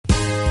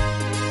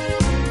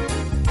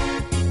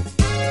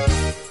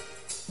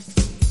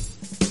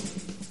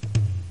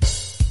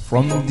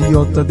From the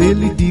altar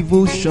daily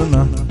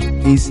devotional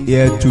is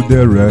here to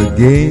there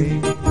again.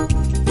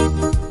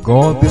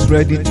 God is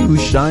ready to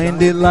shine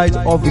the light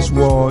of His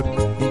word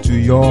into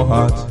your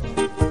heart.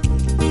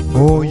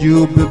 Oh,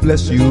 you'll be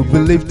blessed, you'll be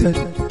lifted,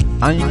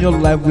 and your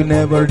life will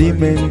never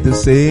remain the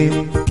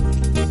same.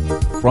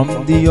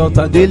 From the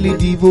altar daily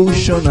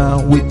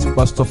devotional with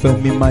Pastor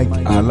Femi Mike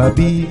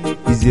Alabi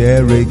is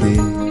here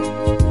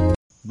again.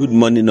 Good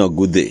morning or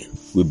good day.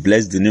 We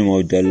bless the name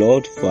of the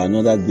Lord for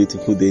another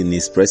beautiful day in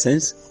His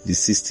presence, the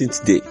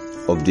 16th day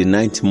of the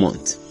 9th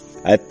month.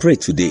 I pray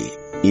today,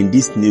 in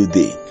this new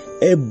day,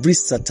 every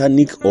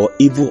satanic or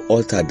evil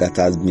altar that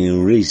has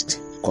been raised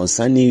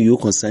concerning you,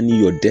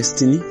 concerning your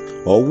destiny,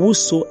 or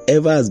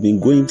whosoever has been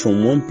going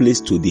from one place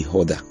to the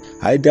other,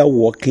 either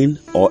walking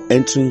or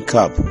entering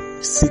camp,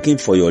 seeking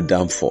for your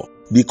downfall,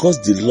 because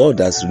the Lord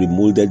has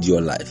remolded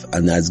your life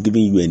and has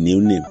given you a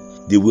new name,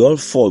 they will all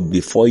fall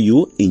before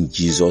you in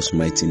Jesus'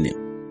 mighty name.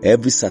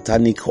 Every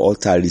satanic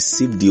altar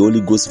receive the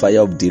Holy Ghost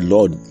fire of the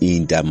Lord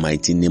in the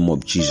mighty name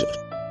of Jesus.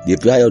 The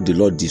fire of the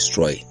Lord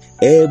destroy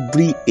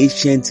every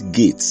ancient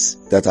gates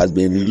that has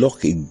been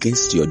locked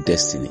against your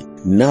destiny.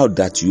 Now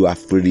that you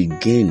have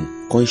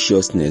regained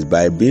consciousness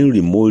by being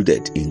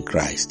remolded in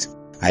Christ,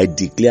 I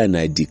declare and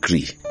I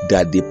decree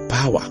that the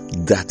power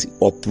that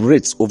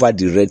operates over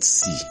the Red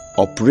Sea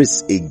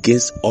operates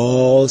against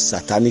all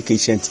satanic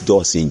ancient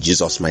doors in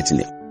Jesus' mighty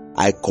name.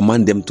 I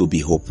command them to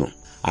be open.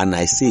 And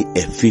I say,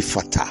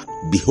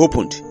 Ephphatha, be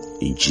opened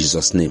in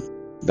Jesus' name.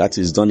 That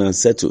is done and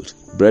settled.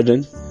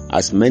 Brethren,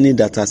 as many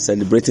that are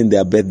celebrating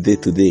their birthday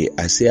today,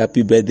 I say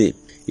happy birthday.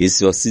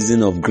 It's your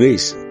season of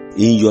grace.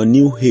 In your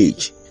new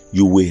age,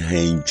 you will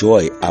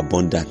enjoy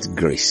abundant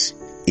grace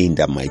in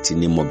the mighty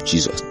name of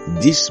Jesus.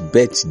 This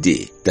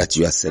birthday that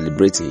you are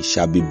celebrating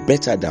shall be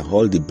better than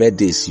all the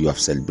birthdays you have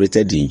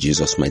celebrated in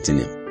Jesus' mighty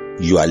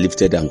name. You are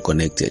lifted and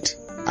connected.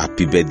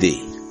 Happy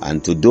birthday.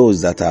 And to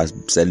those that are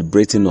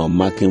celebrating or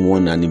marking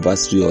one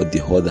anniversary or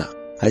the other,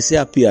 I say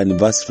happy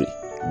anniversary.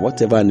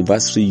 Whatever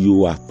anniversary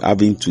you are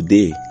having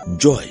today,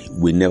 joy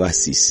will never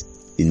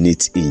cease in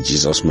it in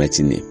Jesus'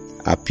 mighty name.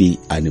 Happy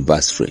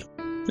anniversary.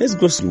 Let's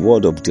go to the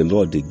word of the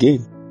Lord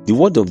again. The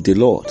word of the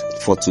Lord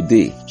for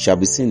today shall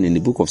be seen in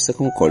the book of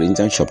 2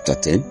 Corinthians chapter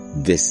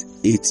 10, verse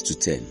 8 to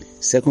 10.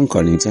 2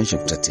 Corinthians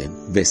chapter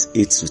 10, verse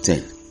 8 to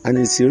 10. And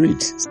it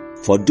reads,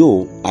 "For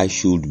though I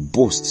should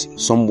boast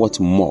somewhat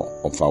more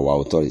of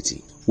our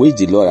authority, which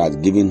the Lord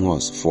hath given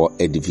us for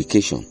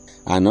edification,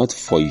 and not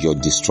for your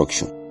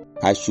destruction,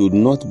 I should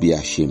not be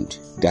ashamed,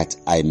 that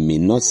I may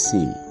not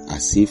seem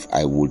as if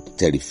I would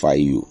terrify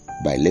you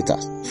by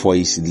letters. For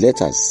his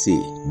letters say,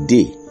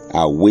 they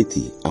are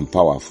weighty and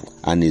powerful,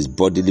 and his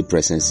bodily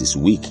presence is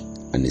weak,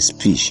 and his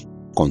speech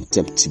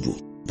contemptible."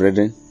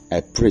 Brethren,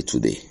 I pray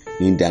today,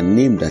 in the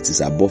name that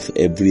is above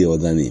every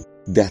other name,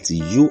 that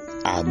you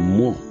are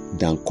more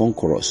than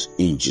conquerors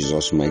in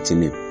Jesus' mighty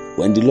name.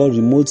 When the Lord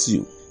removes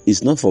you,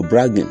 it's not for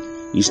bragging,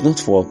 it's not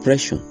for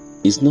oppression,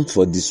 it's not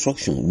for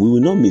destruction. We will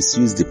not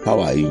misuse the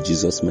power in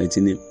Jesus' mighty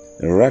name.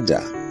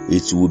 Rather,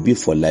 it will be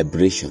for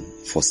liberation,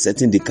 for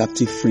setting the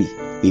captive free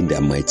in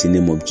the mighty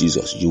name of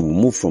Jesus. You will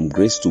move from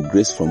grace to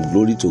grace, from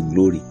glory to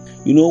glory.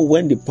 You know,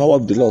 when the power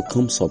of the Lord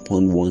comes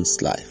upon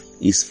one's life,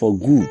 it's for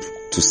good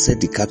to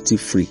set the captive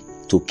free,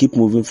 to keep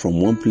moving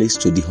from one place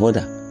to the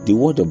other. The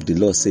word of the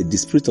Lord said, the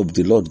Spirit of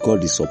the Lord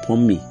God is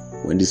upon me.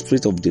 When the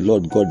Spirit of the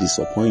Lord God is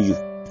upon you,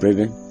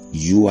 brethren,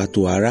 you are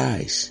to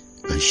arise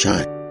and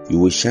shine. You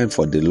will shine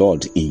for the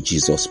Lord in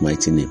Jesus'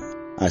 mighty name.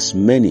 As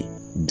many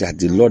that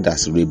the Lord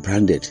has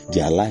rebranded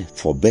their life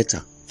for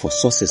better, for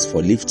success,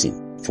 for lifting,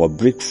 for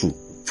breakthrough,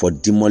 for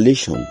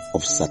demolition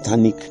of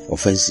satanic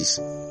offenses,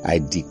 I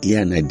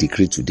declare and I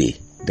decree today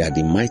that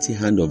the mighty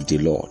hand of the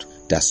Lord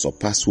that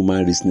surpasses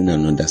human reasoning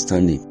and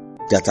understanding,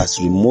 that has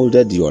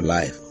remolded your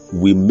life,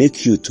 will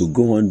make you to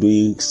go on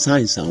doing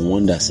signs and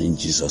wonders in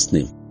Jesus'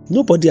 name.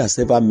 Nobody has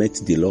ever met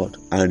the Lord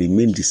and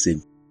remained the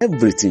same.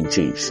 Everything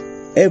changed.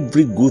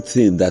 Every good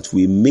thing that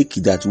we make,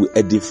 that will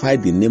edify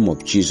the name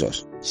of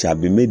Jesus, shall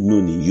be made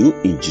known in you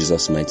in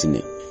Jesus' mighty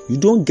name. You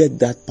don't get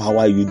that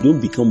power. You don't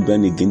become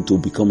born again to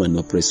become an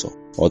oppressor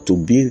or to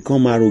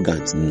become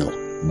arrogant. No.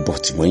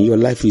 But when your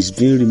life is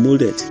being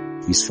remolded,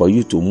 it's for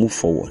you to move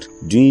forward,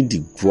 doing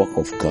the work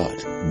of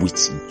God with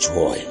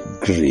joy,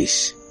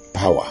 grace,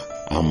 power,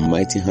 and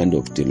mighty hand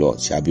of the Lord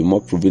shall be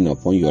more proven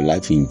upon your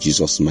life in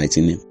Jesus'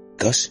 mighty name.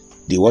 Because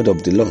the word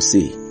of the Lord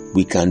say,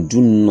 we can do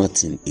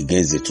nothing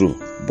against the truth,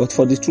 but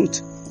for the truth.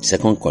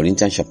 2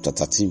 Corinthians chapter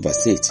 13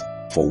 verse 8,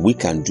 "For we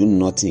can do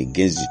nothing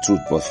against the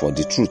truth, but for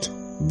the truth."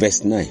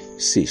 Verse 9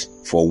 says,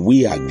 "For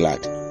we are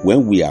glad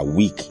when we are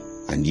weak,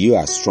 and you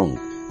are strong,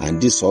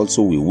 and this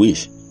also we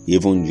wish,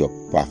 even your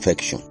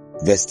perfection."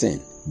 Verse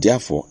 10,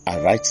 "Therefore I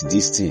write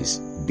these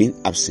things, being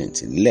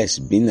absent,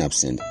 lest being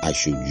absent I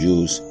should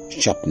use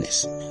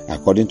sharpness,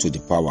 according to the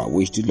power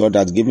which the Lord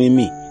has given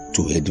me,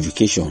 to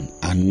edification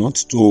and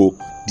not to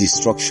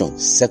destruction."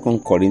 2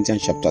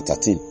 Corinthians chapter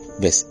 13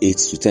 verse 8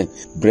 to 10.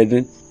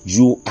 Brethren,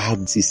 you are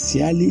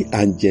sincerely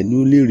and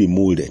genuinely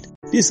remolded.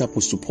 This is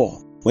Apostle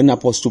Paul When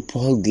Apostle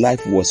Paul's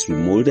life was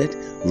remolded,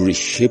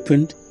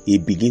 reshaped, he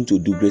began to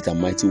do great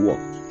and mighty work.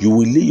 You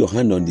will lay your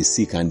hand on the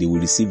sick and they will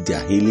receive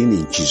their healing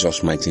in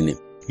Jesus' mighty name.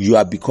 You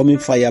are becoming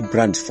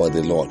firebrands for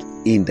the Lord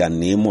in the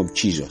name of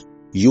Jesus.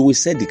 You will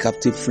set the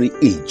captive free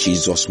in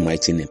Jesus'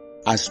 mighty name.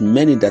 As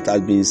many that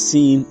have been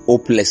seeing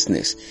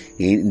hopelessness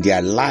in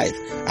their life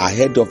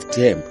ahead of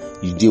them,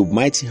 the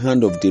mighty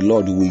hand of the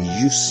Lord will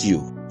use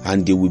you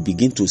and they will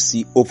begin to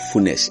see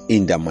hopefulness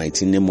in the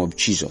mighty name of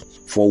Jesus.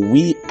 For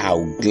we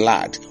are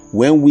glad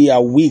when we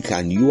are weak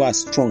and you are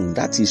strong.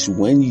 That is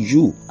when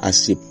you,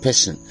 as a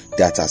person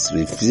that has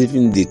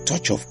received the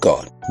touch of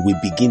God, will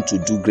begin to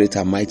do great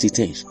and mighty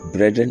things.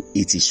 Brethren,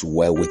 it is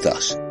well with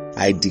us.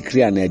 I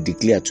decree and I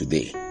declare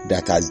today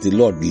that as the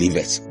Lord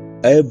liveth,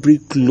 every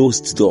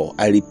closed door,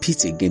 I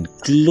repeat again,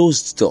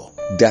 closed door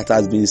that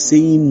has been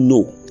saying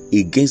no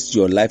against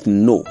your life,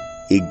 no,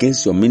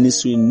 against your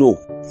ministry, no,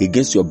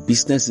 against your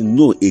business,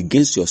 no,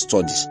 against your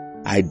studies,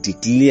 I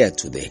declare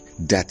today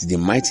that the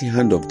mighty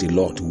hand of the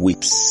Lord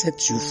will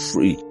set you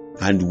free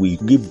and will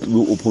give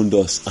you open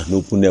doors and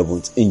open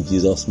heavens in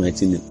Jesus'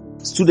 mighty name.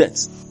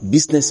 Students,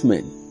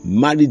 businessmen,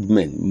 married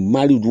men,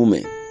 married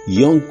women,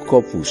 young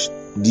couples,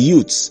 the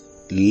youths,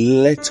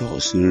 let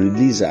us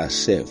release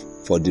ourselves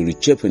for the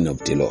reshaping of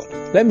the Lord.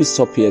 Let me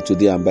stop here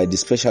today, and by the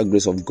special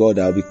grace of God,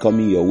 I'll be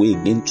coming your way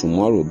again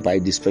tomorrow. By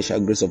the special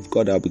grace of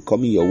God, I'll be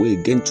coming your way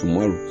again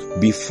tomorrow.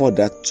 Before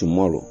that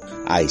tomorrow,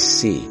 I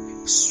say,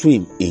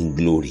 swim in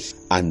glory,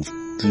 and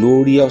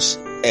glorious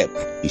help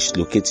is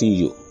locating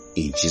you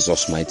in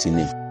Jesus' mighty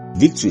name.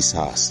 Victory is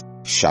ours.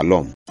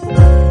 Shalom.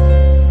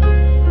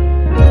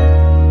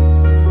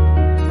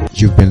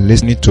 You've been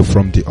listening to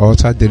From the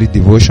Altar Daily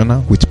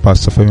Devotional with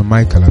Pastor Femi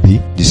Mike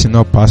Alabi, the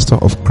Senior Pastor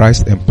of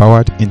Christ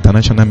Empowered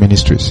International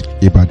Ministries,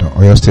 Ibadan,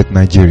 Oyo State,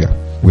 Nigeria.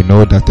 We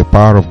know that the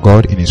power of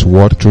God in His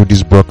Word through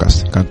this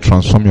broadcast can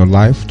transform your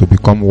life to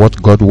become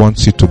what God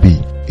wants you to be,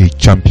 a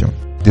champion.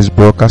 This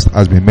broadcast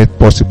has been made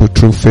possible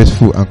through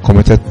faithful and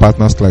committed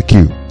partners like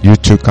you. You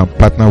too can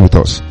partner with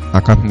us.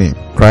 Account name,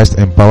 Christ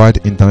Empowered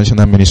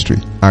International Ministry.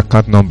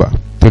 Account number,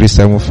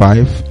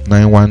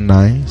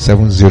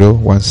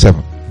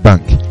 375-919-7017.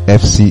 Bank,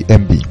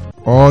 FCMB.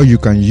 Or you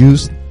can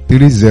use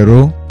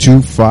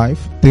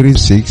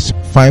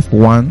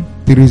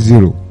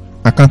 3025365130.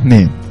 Account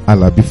name,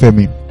 Alabi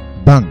Femi.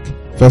 Bank,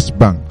 First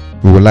Bank.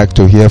 We would like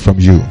to hear from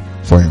you.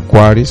 For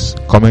inquiries,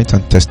 comments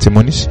and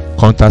testimonies,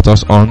 contact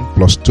us on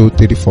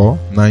 +234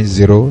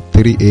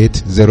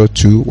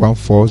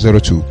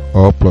 9038021402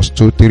 or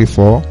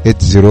 +234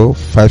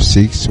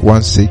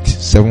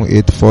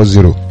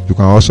 8056167840. You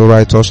can also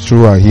write us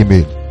through our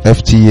email,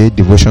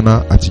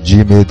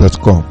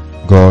 ftadevotional@gmail.com.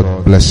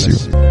 God bless you.